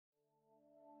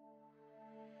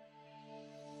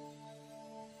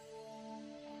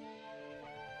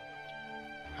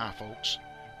Hi folks,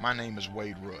 my name is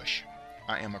Wade Rush.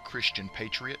 I am a Christian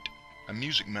patriot, a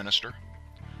music minister,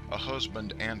 a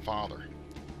husband and father.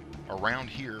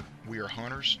 Around here, we are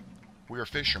hunters, we are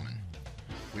fishermen.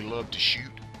 We love to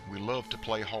shoot, we love to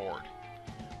play hard.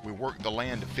 We work the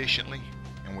land efficiently,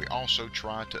 and we also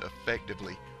try to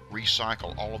effectively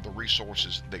recycle all of the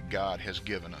resources that God has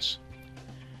given us.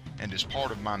 And as part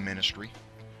of my ministry,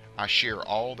 I share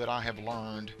all that I have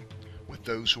learned with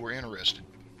those who are interested.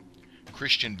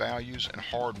 Christian values and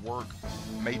hard work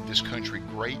made this country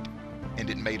great, and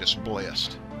it made us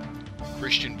blessed.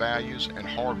 Christian values and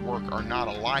hard work are not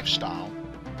a lifestyle,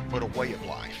 but a way of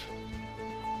life.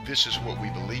 This is what we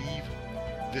believe.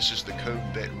 This is the code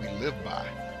that we live by.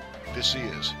 This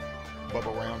is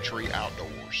Bubba Roundtree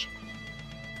Outdoors.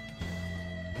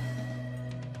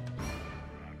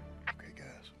 Okay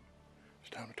guys, it's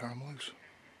time to turn them loose.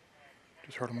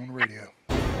 Just heard them on the radio.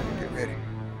 Get ready.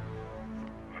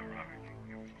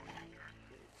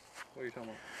 What are you talking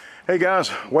about? Hey guys,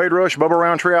 Wade Rush, Bubba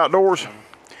Roundtree Outdoors.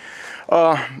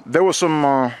 There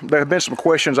have been some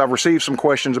questions. I've received some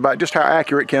questions about just how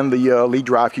accurate can the lead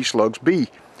drive key slugs be.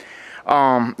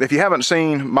 If you haven't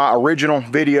seen my original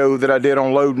video that I did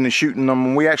on loading and shooting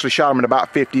them, we actually shot them at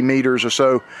about 50 meters or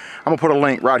so. I'm gonna put a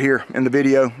link right here in the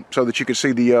video so that you can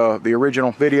see the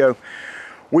original video.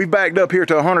 We've backed up here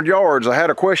to 100 yards. I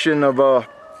had a question of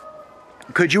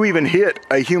could you even hit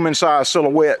a human-sized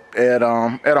silhouette at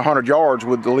 100 yards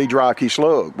with the lead drive key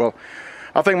slug? Well,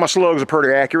 I think my slugs are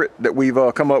pretty accurate that we've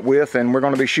come up with, and we're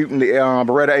going to be shooting the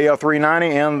Beretta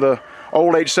AL-390 and the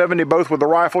old H70, both with the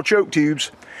rifle choke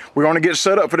tubes. We're going to get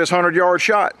set up for this 100-yard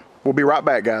shot. We'll be right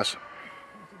back, guys.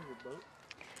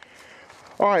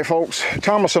 All right, folks.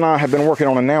 Thomas and I have been working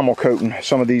on enamel coating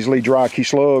some of these lead drive key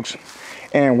slugs,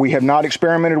 and we have not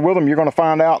experimented with them. You're going to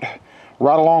find out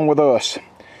right along with us.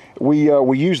 We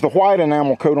use the white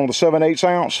enamel coat on the 7/8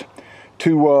 ounce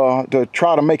to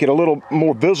try to make it a little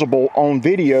more visible on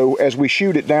video as we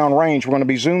shoot it down range. We're going to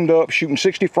be zoomed up, shooting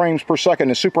 60 frames per second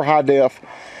in super high def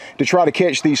to try to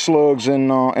catch these slugs in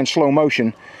slow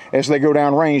motion as they go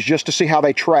down range, just to see how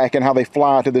they track and how they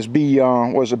fly to this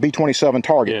B27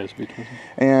 target. Yeah, it's B27.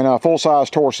 And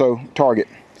full-size torso target.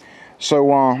 So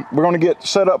we're going to get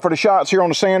set up for the shots here on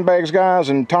the sandbags, guys,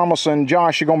 and Thomas and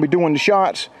Josh are going to be doing the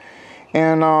shots.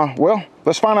 And well,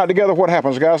 let's find out together what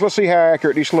happens, guys. Let's see how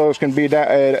accurate these slugs can be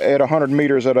at 100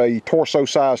 meters at a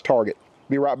torso-sized target.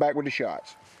 Be right back with the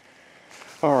shots.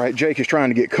 All right, Jake is trying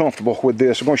to get comfortable with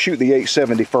this. We're going to shoot the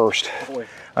 870 first.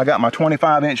 I got my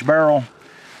 25-inch barrel.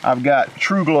 I've got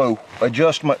True Glow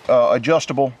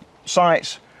adjustable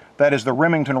sights. That is the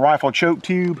Remington rifle choke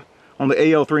tube. On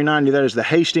the AL-390, that is the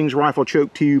Hastings rifle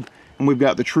choke tube. And we've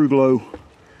got the True Glow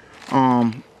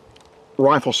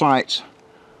rifle sights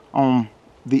on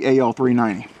the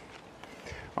AL-390.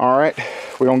 All right,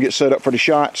 we're gonna get set up for the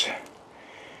shots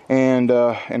and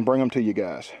bring them to you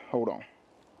guys. Hold on.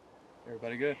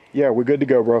 Everybody good? Yeah, we're good to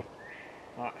go, bro.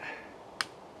 All right.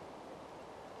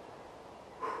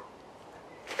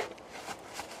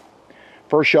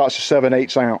 First shot's a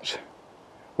 7/8 ounce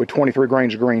with 23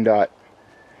 grains of green dot.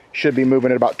 Should be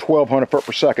moving at about 1,200 foot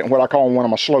per second, what I call one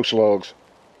of my slow slugs.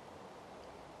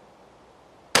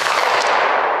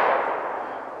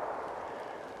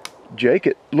 Jake,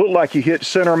 it looked like you hit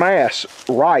center mass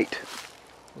right.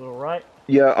 A little right?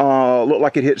 Yeah, looked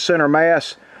like it hit center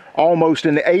mass, almost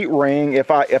in the 8 ring.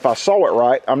 If I saw it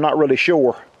right, I'm not really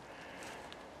sure.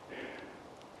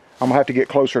 I'm gonna have to get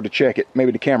closer to check it.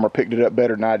 Maybe the camera picked it up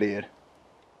better than I did.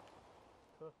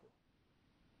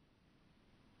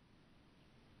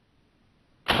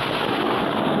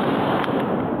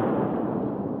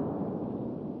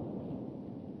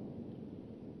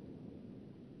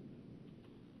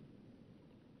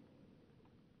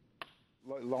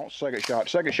 Second shot.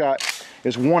 Second shot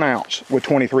is 1 ounce with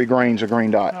 23 grains of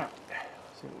green dot. Right.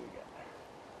 Let's see what we got.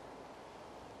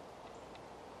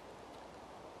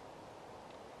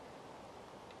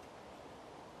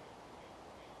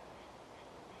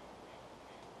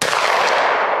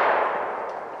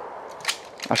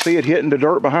 I see it hitting the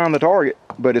dirt behind the target,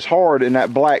 but it's hard in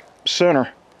that black center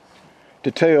to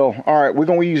tell. All right, we're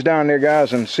gonna ease down there,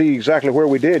 guys, and see exactly where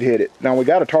we did hit it. Now we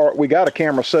got a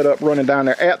camera set up running down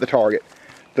there at the target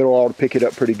that'll ought to pick it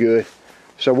up pretty good.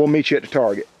 So we'll meet you at the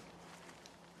target.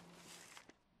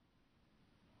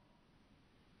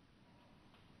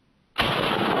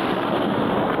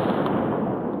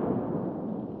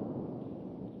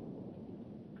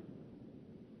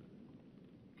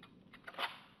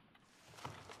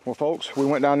 Well, folks, we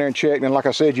went down there and checked, and like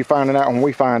I said, you find it out when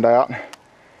we find out.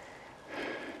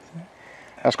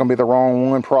 That's going to be the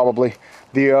wrong one, probably.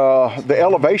 The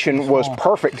elevation was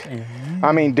perfect.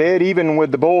 I mean, dead even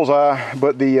with the bullseye,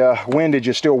 but the windage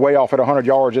is still way off at 100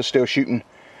 yards. It's still shooting,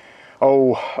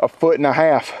 oh,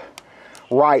 1.5 feet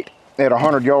right at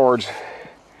 100 yards.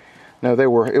 No,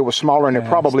 it was smaller and they're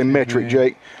probably metric,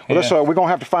 Jake. Well, we're gonna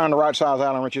have to find the right size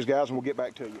Allen wrenches, guys, and we'll get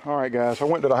back to you. All right, guys, I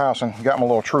went to the house and got my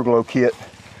little True Glow kit.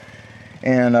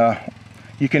 And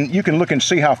you can look and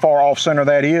see how far off center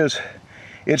that is.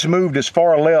 It's moved as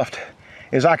far left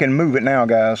as I can move it now,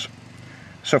 guys.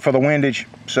 So for the windage,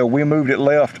 so we moved it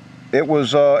left. It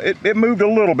was it moved a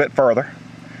little bit further.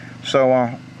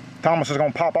 So Thomas is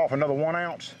gonna pop off another 1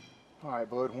 ounce. All right,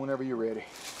 bud, whenever you're ready.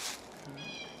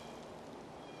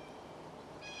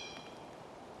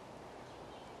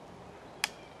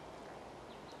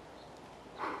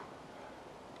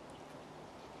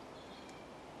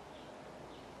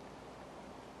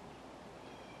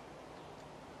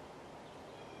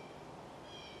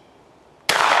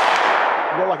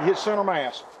 Look like he hit center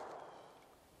mass.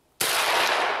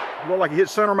 Look like he hit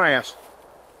center mass.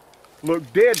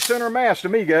 Look dead center mass to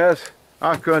me, guys.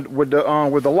 I could with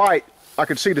the light, I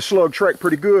could see the slug track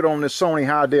pretty good on this Sony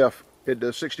high def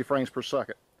at 60 frames per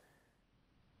second.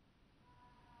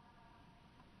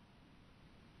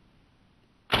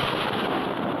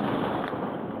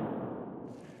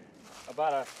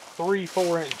 About a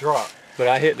 3-4 inch drop, but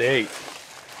I hit the 8.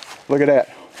 Look at that.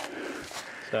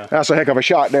 So. That's a heck of a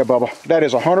shot there, Bubba. That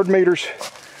is 100 meters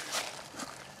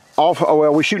off. Oh,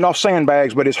 well, we're shooting off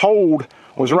sandbags, but his hold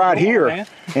was right here.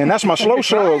 And that's my slow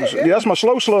slugs. Yeah, that's my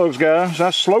slow slugs, guys.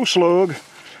 That's slow slug.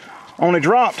 Only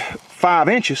dropped 5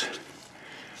 inches.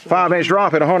 5 inch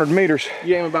drop at 100 meters.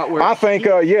 You aim about where? I think,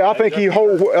 yeah, I think you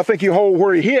hold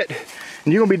where he hit,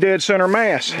 and you're gonna be dead center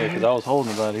mass. Yeah, because I was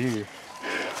holding about here.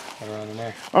 Around in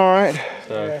there. All right.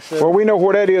 So. Well, we know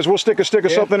where that is. We'll stick of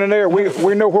something in there.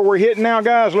 We know where we're hitting now,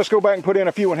 guys. Let's go back and put in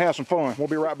a few and have some fun. We'll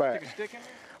be right back.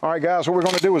 All right, guys, what we're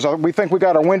going to do is we think we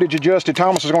got our windage adjusted.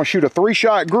 Thomas is going to shoot a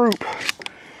 3-shot group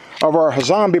of our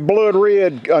zombie blood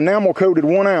red enamel coated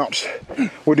 1 ounce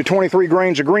with the 23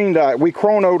 grains of green dot. We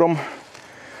chronoed them.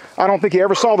 I don't think he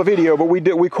ever saw the video, but we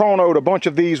chronoed a bunch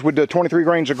of these with the 23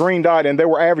 grains of green dot, and they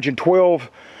were averaging 12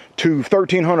 to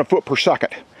 1,300 foot per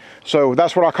second. So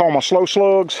that's what I call my slow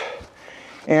slugs.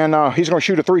 And he's going to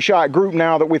shoot a 3-shot group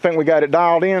now that we think we got it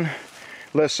dialed in.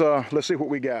 Let's see what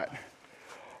we got.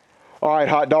 All right,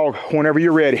 hot dog, whenever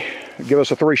you're ready, give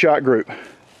us a 3-shot group.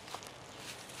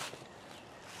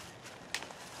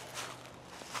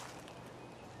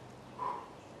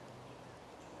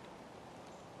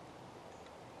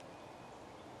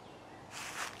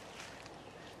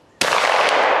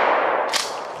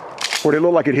 What did it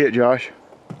look like it hit, Josh?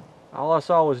 All I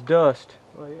saw was dust.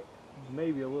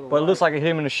 Maybe a little. But it looks like it hit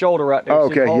him in the shoulder right there.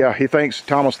 Okay, yeah,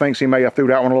 Thomas thinks he may have threw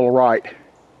that one a little right.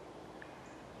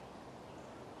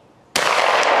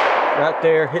 Right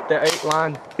there, hit the 8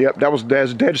 line. Yep,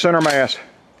 that's dead center mass.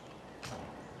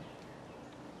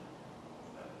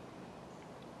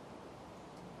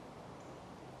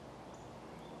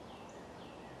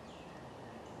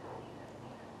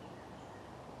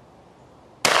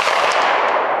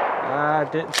 I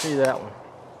didn't see that one.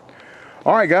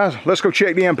 All right, guys, let's go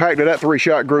check the impact of that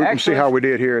 3-shot group and see how we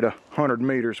did here at 100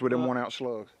 meters with them 1 ounce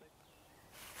slugs.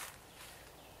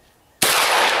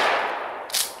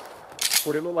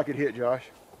 What did it look like it hit, Josh?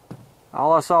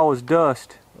 All I saw was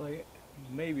dust.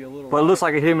 Maybe a little. But it looks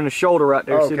like it hit him in the shoulder right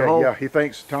there. Okay, see the hole?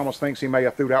 Yeah, Thomas thinks he may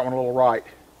have threw that one a little right.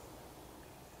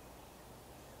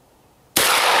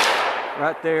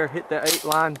 Right there, hit the 8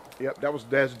 line. Yep,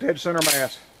 that's dead center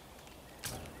mass.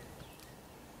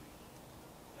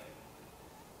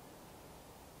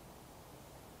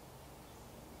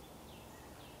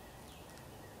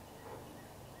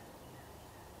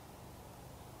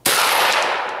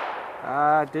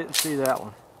 I didn't see that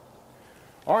one.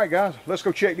 All right, guys, let's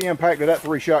go check the impact of that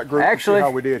 3-shot group and see how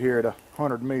we did here at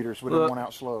 100 meters with them 1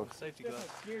 ounce slugs. Safety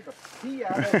glove. Scared the pee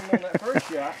out of him on that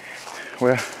first shot.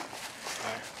 Well,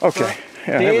 okay.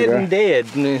 Yeah, dead and dead.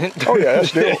 Oh yeah, that's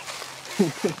still.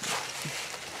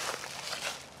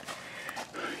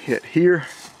 Hit here,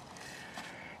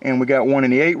 and we got one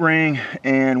in the 8 ring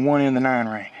and one in the 9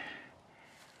 ring.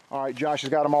 All right, Josh has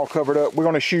got them all covered up. We're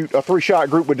going to shoot a 3-shot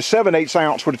group with the 7/8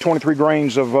 ounce with the 23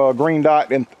 grains of green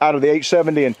dot and out of the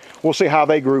 870, and we'll see how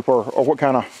they group or what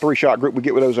kind of 3-shot group we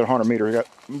get with those at 100 meters.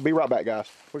 Be right back,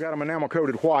 guys. We got them enamel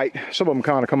coated white. Some of them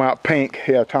kind of come out pink.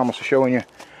 Yeah, Thomas is showing you.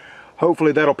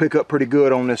 Hopefully that'll pick up pretty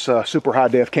good on this super high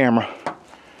def camera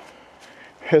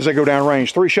as they go down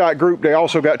range. 3-shot group, they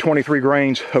also got 23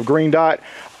 grains of green dot.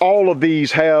 All of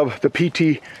these have the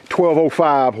PT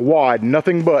 1205 wad,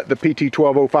 nothing but the PT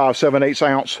 1205 7/8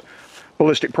 ounce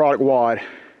ballistic product wad.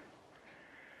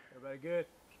 Everybody good?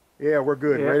 Yeah, we're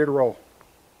good, ready to roll.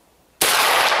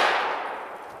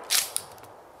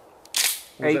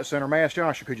 Was that center mass,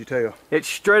 Josh, or could you tell? It's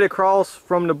straight across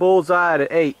from the bullseye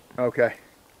at 8. Okay.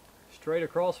 Straight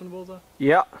across from the bullseye?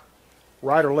 Yep.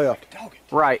 Right or left?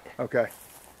 Right. Okay.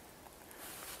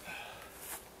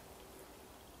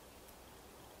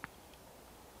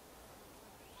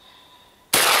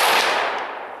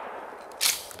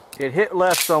 It hit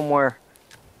left somewhere.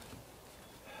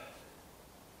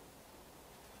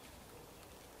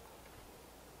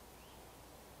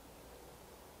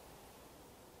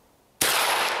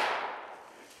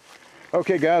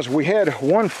 Okay, guys, we had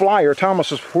one flyer. Thomas,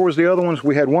 where was the other ones?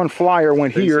 We had one flyer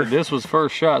went here. This was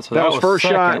first shot, so that was first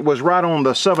second. shot. Was right on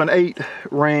the 7/8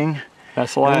 ring.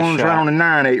 That's the last and one was shot. right on the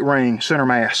 9/8 ring, center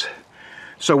mass.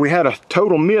 So we had a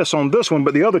total miss on this one,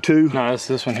 but the other two. No, that's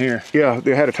this one here. Yeah,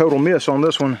 they had a total miss on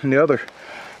this one, and the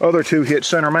other two hit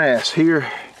center mass here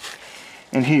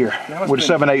and here with a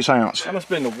 7/8 ounce. That must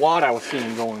have been the wad I was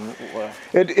seeing going left.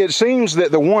 It seems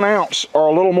that the 1 ounce are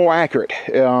a little more accurate.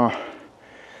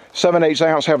 7/8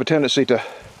 ounce have a tendency to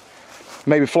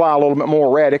maybe fly a little bit more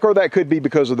erratic, or that could be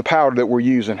because of the powder that we're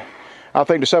using. I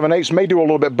think the 7/8 may do a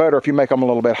little bit better if you make them a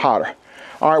little bit hotter.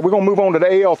 All right, we're gonna move on to the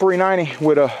AL390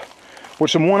 with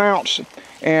some 1 ounce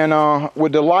and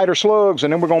with the lighter slugs,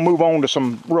 and then we're gonna move on to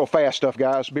some real fast stuff,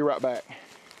 guys. Be right back.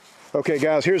 Okay,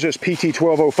 guys, here's this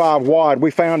PT1205 wad.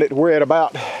 We found it, we're at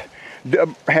about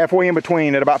halfway in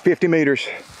between at about 50 meters.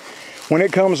 When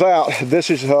it comes out, this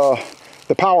is the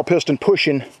power piston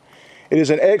pushing. It is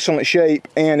in excellent shape,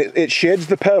 and it sheds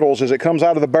the pedals as it comes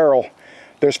out of the barrel.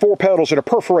 There's 4 pedals that are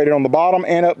perforated on the bottom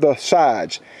and up the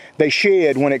sides. They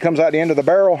shed when it comes out the end of the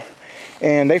barrel,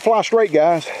 and they fly straight,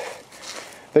 guys.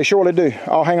 They surely do.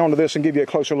 I'll hang on to this and give you a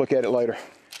closer look at it later.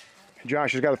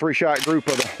 Josh has got a 3-shot group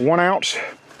of the 1 ounce,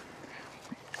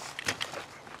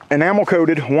 enamel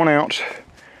coated 1 ounce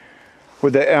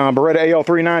with the Beretta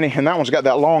AL390, and that one's got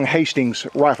that long Hastings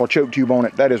rifle choke tube on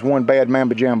it. That is one bad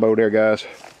Mamba Jambo there, guys.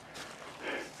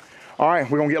 All right,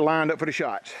 we're gonna get lined up for the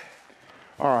shots.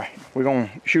 All right, we're gonna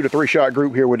shoot a 3-shot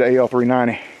group here with the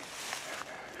AL390.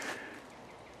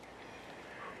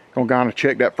 Gonna kind of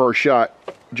check that first shot.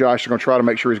 Josh is gonna try to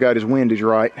make sure he's got his windage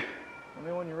right. Let me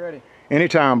know when you're ready.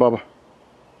 Anytime, Bubba.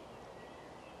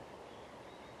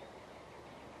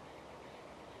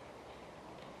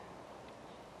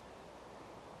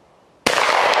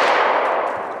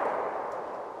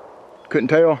 Couldn't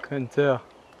tell? Couldn't tell.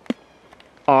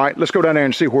 All right, let's go down there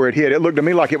and see where it hit. It looked to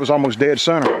me like it was almost dead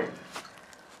center.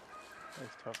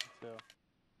 That's tough to tell.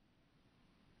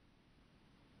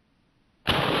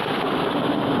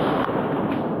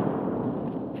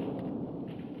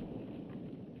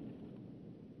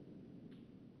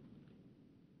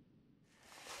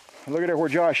 Look at there where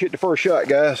Josh hit the first shot,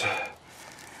 guys.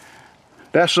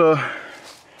 That's in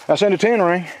the 10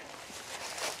 ring.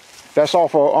 That's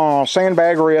off a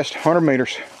sandbag rest, 100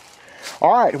 meters.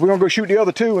 All right, we're gonna go shoot the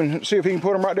other 2 and see if he can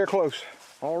put them right there close.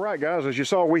 All right, guys, as you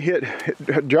saw, we hit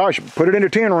Josh put it in the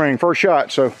 10 ring, first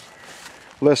shot. So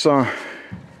let's,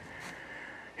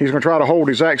 he's gonna try to hold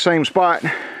the exact same spot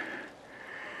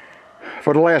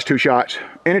for the last 2 shots.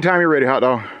 Anytime you're ready, hot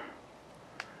dog.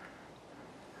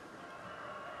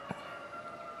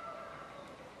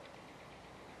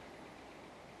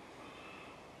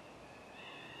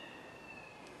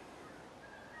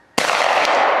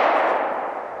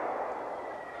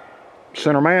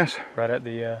 Center mass? Right at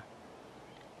the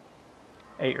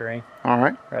 8 ring. All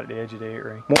right. Right at the edge of the 8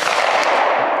 ring.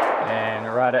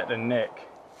 And right at the neck.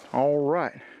 All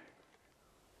right.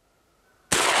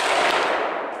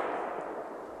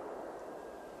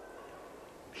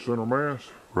 Center mass?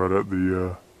 Right at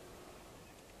the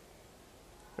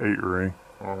 8 ring.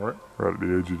 All right. Right at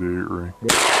the edge of the 8 ring.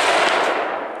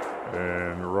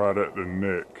 And right at the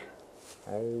neck.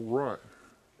 All right.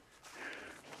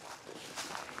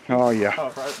 Oh yeah. Oh,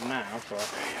 right at the 9, I'm sorry.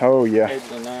 Oh yeah. Edge of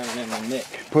the 9 and then the neck.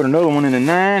 Put another one in the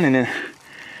 9 and then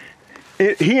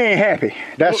he ain't happy.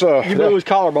 That's you blew his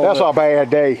collarbone. That's a bad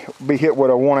day. Be hit with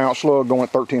a 1 ounce slug going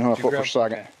 1,300 foot per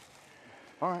second.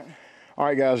 Okay. All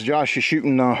right, guys. Josh is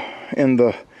shooting in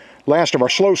the last of our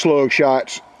slow slug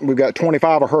shots. We've got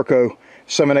 25 of Herco,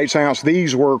 7/8 ounce.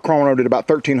 These were chronoed at about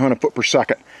 1,300 foot per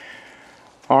second.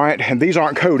 All right, and these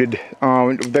aren't coated.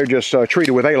 They're just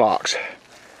treated with A-locks.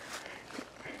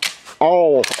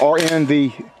 All are in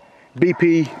the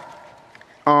BP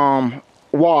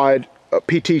wad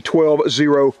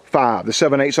PT1205, the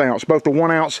 7/8 ounce. Both the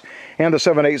 1 ounce and the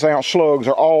 7/8 ounce slugs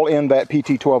are all in that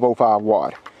PT1205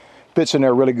 wad. Fits in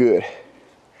there really good.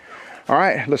 All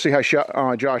right, let's see how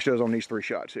Josh does on these 3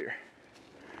 shots here.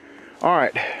 All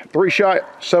right,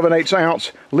 3-shot, 7/8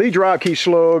 ounce, lead drive key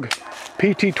slug,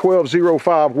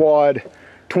 PT1205 wad,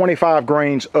 25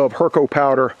 grains of Herco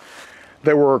powder.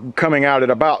 they were coming out at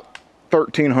about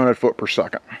 1,300 foot per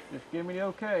second. Just give me the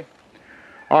okay.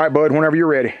 All right, bud, whenever you're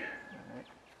ready.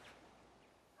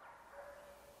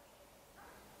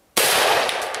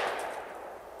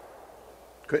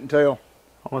 Couldn't tell.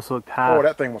 Almost looked high. Oh,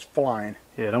 that thing was flying.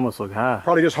 Yeah, it almost looked high.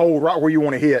 Probably just hold right where you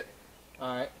want to hit.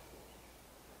 All right.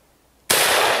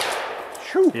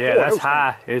 Whew, Yeah, boy, that's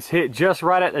high. It's hit just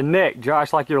right at the neck,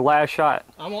 Josh, like your last shot.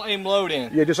 I'm gonna aim low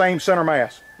then. Yeah, just aim center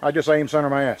mass. I just aim center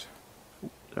mass.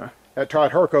 Okay. That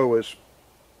Tide Herco is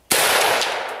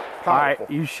powerful. All right,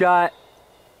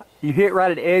 you hit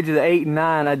right at the edge of the 8 and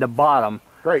 9 at the bottom.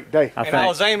 Great day. I think. I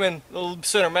was aiming a little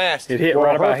center mass. It hit Well,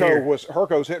 right about here.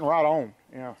 Herco's hitting right on.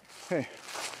 Yeah. Hey,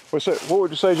 what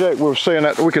would you say, Jake? We were saying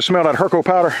that we could smell that Herco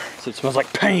powder. So it smells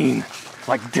like pain,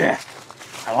 like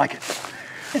death. I like it.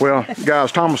 Well,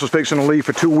 guys, Thomas is fixing to leave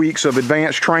for 2 weeks of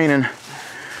advanced training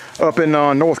up in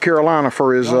North Carolina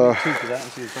for his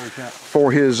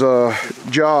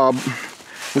job.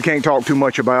 We can't talk too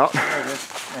much about,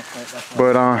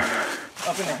 but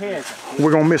Up in the head.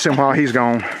 we're gonna miss him while he's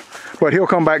gone. But he'll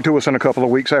come back to us in a couple of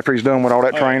weeks after he's done with all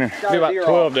that training. Be about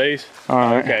 12 days. All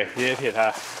right. Okay, yeah, it hit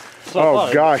high.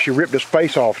 Oh gosh, you ripped his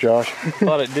face off, Josh.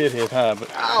 Thought it did hit high, but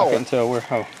I couldn't tell where.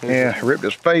 Oh, Yeah, ripped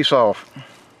his face off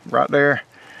right there.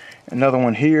 Another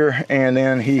one here, and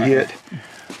then he hit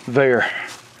there.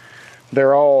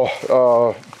 They're all,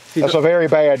 that's a very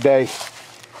bad day.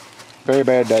 Very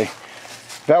bad day.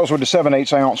 That was with the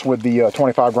 7/8 ounce with the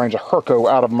 25 grains of Herco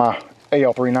out of my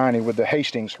AL-390 with the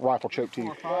Hastings rifle choke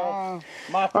tube. All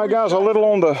right, guys, a little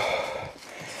on the,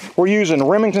 we're using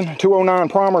Remington 209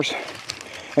 primers,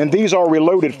 and these are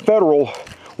reloaded Federal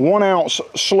 1 ounce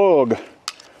slug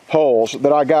hulls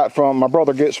that I got from, my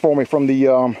brother gets for me from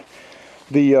the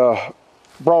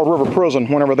Broad River Prison.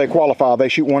 Whenever they qualify, they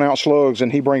shoot 1 ounce slugs,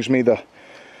 and he brings me the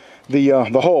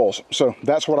hulls. So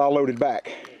that's what I loaded back.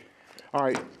 All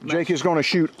right, Jake is going to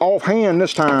shoot offhand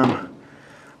this time.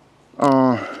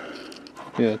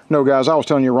 Yeah. No, guys, I was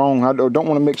telling you wrong. I don't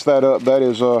want to mix that up.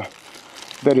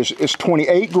 It's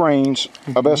 28 grains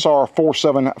of SR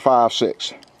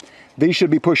 4756. These should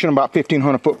be pushing about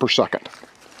 1,500 foot per second.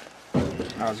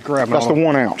 I was grabbing. That's the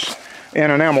 1 ounce,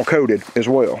 and enamel coated as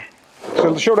well. So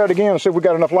let's show that again and see if we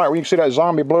got enough light where you can see that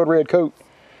zombie blood red coat.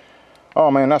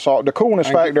 Oh man, that's all. The coolness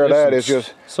factor of that is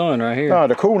just sun right here. No,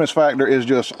 the coolness factor is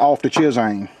just off the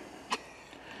chisang.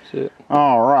 That's it.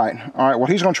 All right. Well,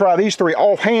 he's going to try these 3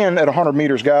 offhand at 100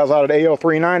 meters, guys, out of the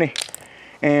AL-390,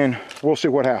 and we'll see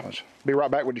what happens. Be right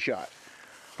back with the shot.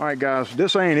 All right, guys,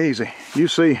 this ain't easy. You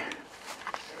see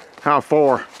how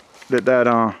far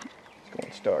that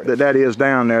is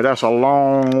down there. That's a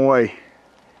long way,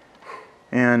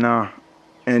 and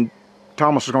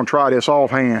Thomas is going to try this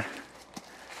offhand.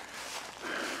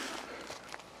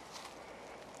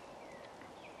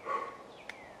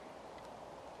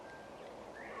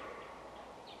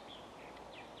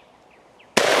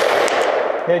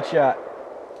 Headshot.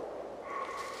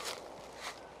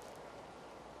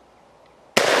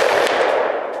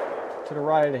 To the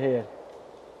right of the head.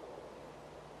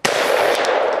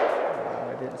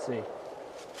 I didn't see.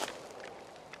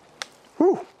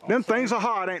 Whew, them things are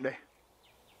hot, ain't they?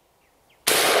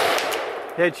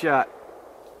 Headshot.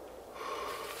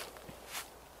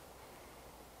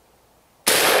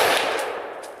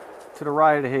 To the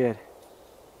right of the head.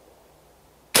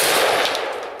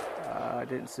 I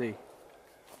didn't see.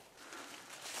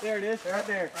 There it is, right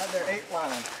there, 8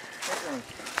 line.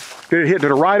 Did it hit to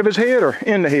the right of his head or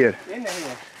in the head? In the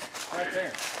head, right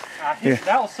there.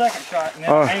 That was second shot, and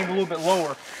then I aimed a little bit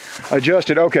lower.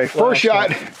 Adjusted. Okay, first shot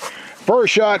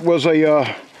was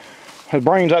his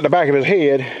brains out the back of his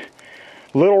head.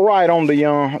 Little right on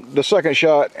the second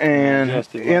shot, and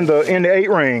in the 8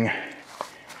 ring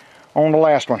on the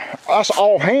last one. That's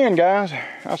offhand, guys.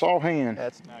 That's offhand.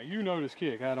 Now you notice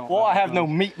kick. I don't. Well, I have no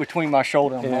meat between my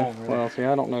shoulder and bone. Really. Well, see,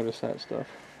 I don't notice that stuff.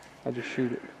 I just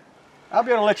shoot it. I'll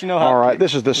be able to let you know how. All right,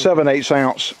 this is the 7/8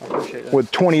 ounce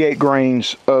with 28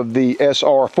 grains of the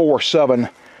SR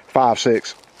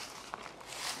 4756.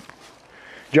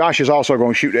 Josh is also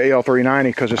going to shoot the AL-390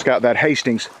 because it's got that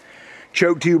Hastings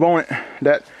choke tube on it.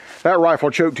 That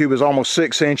rifle choke tube is almost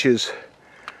 6 inches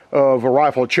of a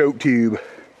rifle choke tube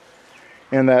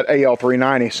in that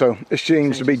AL-390, so it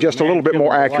seems to be just a little bit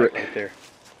more accurate.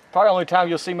 Probably the only time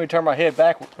you'll see me turn my hat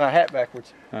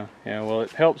backwards. Yeah, well,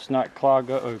 it helps not cloud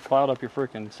up your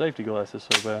freaking safety glasses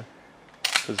so bad,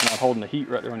 because it's not holding the heat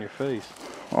right there on your face.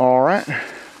 All right.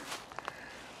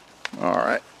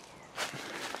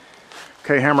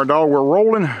 Okay, Hammer Dog, we're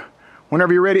rolling.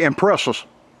 Whenever you're ready, and press us.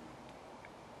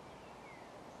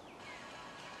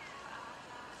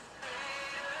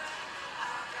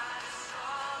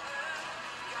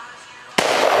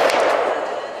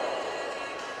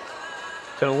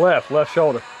 left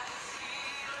shoulder.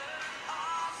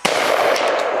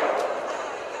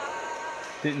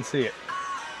 Didn't see it.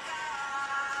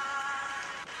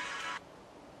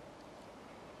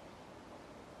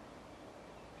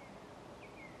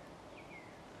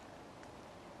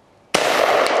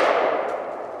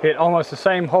 Hit almost the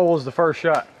same hole as the first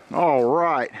shot. All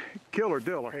right, killer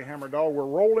diller. Hey, Hammer Dog, we're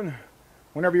rolling.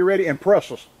 Whenever you're ready,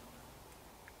 impress us.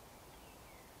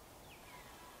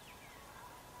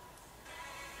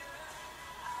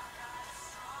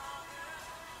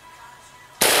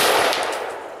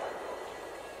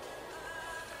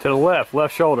 To the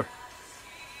left shoulder.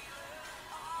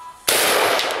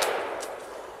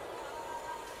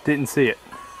 Didn't see it.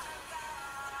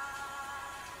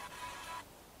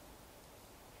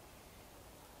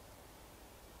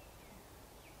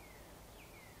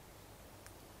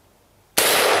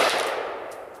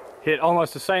 Hit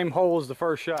almost the same hole as the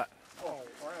first shot. Oh,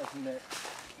 that's neck.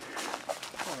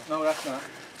 No, that's not.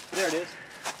 There it is.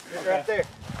 It's right there.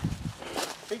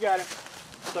 He got him.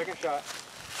 Second shot.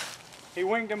 He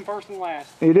winged him first and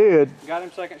last. He did. Got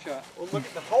him second shot. Well, look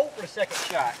at the hole for the second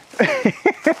shot.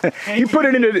 He put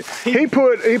it into. He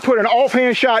put an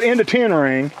offhand shot into 10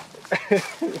 ring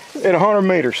at 100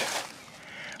 meters.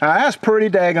 Now, that's pretty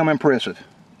daggum impressive.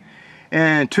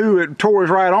 And two, it tore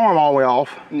his right arm all the way off.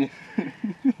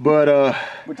 But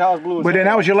then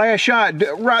that was your last shot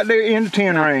right there in the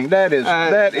 10 ring. That is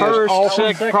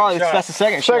awesome. That's the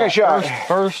second shot.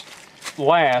 First,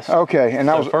 last. Okay, and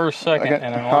that was first, second, okay.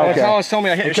 and then last. Okay. Always told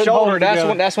me I hit the shoulder.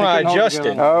 That's when I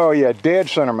adjusted. Oh yeah, dead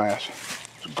center mass.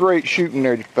 Great shooting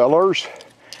there, fellas.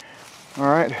 All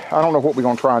right, I don't know what we're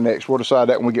gonna try next. We'll decide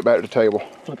that when we get back to the table.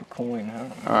 Flip a coin, huh?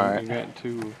 All right. You got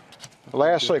two.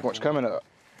 Last sequence coming up.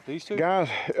 These two? Guys,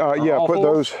 yeah, all put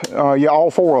four? those, yeah,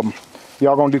 all 4 of them.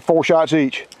 Y'all gonna do 4 shots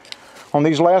each. On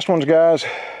these last ones, guys,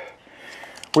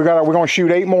 we're gonna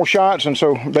shoot 8 more shots, and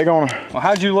so they're gonna. Well,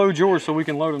 how'd you load yours so we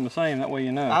can load them the same? That way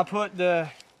you know. I put the.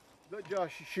 Let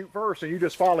Josh shoot first, and you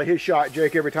just follow his shot,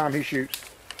 Jake, every time he shoots.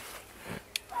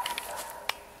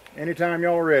 Anytime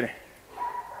y'all are ready.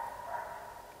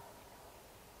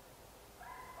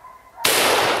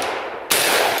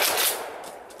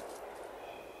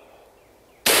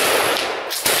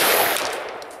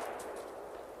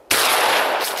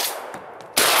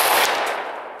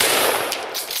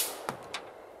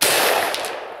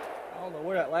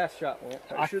 Where that last shot went.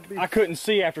 I couldn't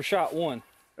see after shot 1.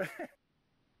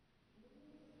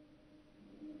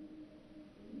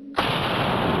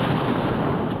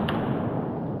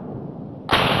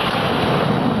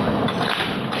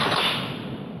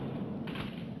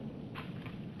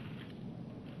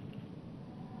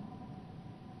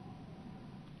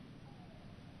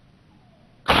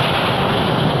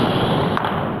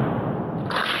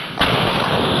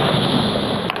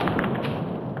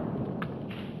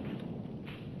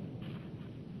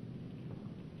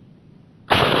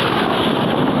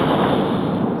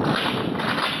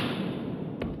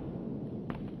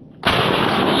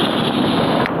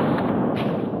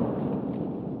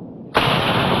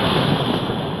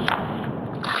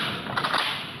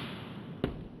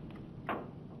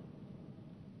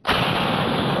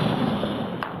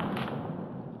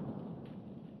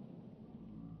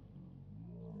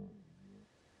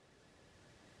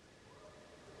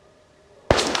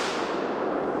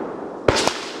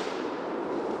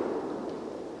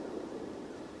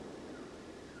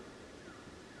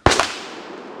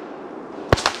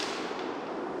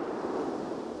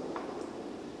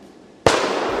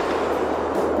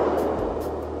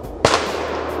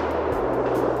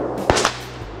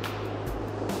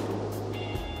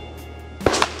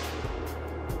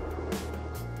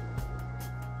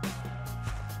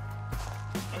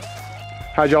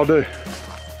 How'd y'all do?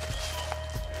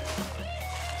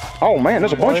 Oh man,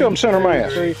 there's a bunch of them center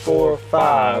mass. 3, 4,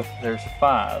 5. There's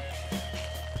 5.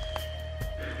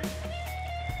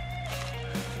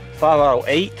 5 out of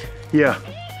 8. Yeah.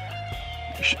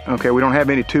 Okay, we don't have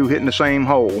any 2 hitting the same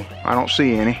hole. I don't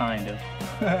see any. Kind of.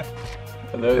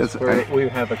 Those we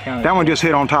have accounted. That one just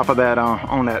hit on top of that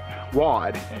on that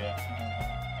wad. Yeah.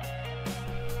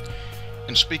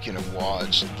 And speaking of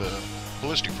wads, the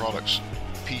Ballistic Products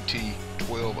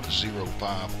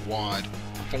PT1205 wad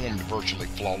performed virtually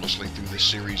flawlessly through this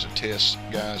series of tests,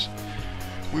 guys.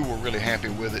 We were really happy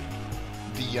with it.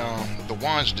 The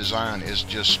wad's design is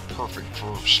just perfect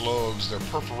for slugs. They're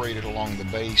perforated along the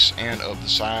base and of the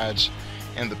sides,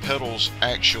 and the petals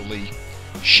actually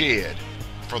shed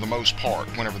for the most part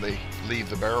whenever they leave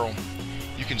the barrel.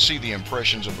 You can see the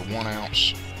impressions of the 1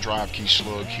 ounce drive key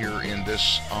slug here in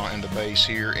this in the base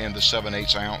here, and the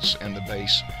 7/8 ounce in the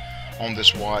base on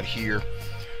this wad here.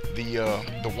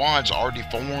 The wads are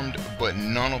deformed, but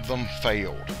none of them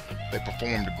failed. They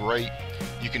performed great.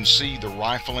 You can see the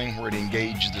rifling where it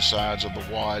engaged the sides of the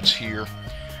wads here,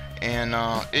 and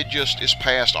it just is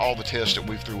passed all the tests that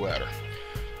we threw at her.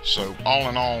 So all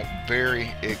in all,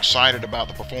 very excited about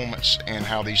the performance and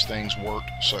how these things work.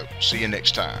 So see you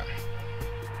next time.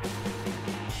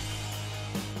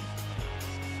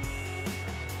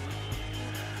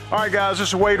 All right, guys, this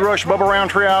is Wade Rush, Bubba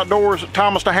Roundtree Outdoors,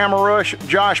 Thomas the Hammer Rush,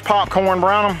 Josh Popcorn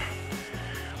Brownham.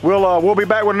 We'll be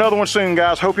back with another one soon,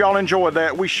 guys. Hope y'all enjoyed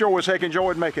that. We sure as heck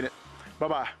enjoyed making it.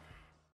 Bye-bye.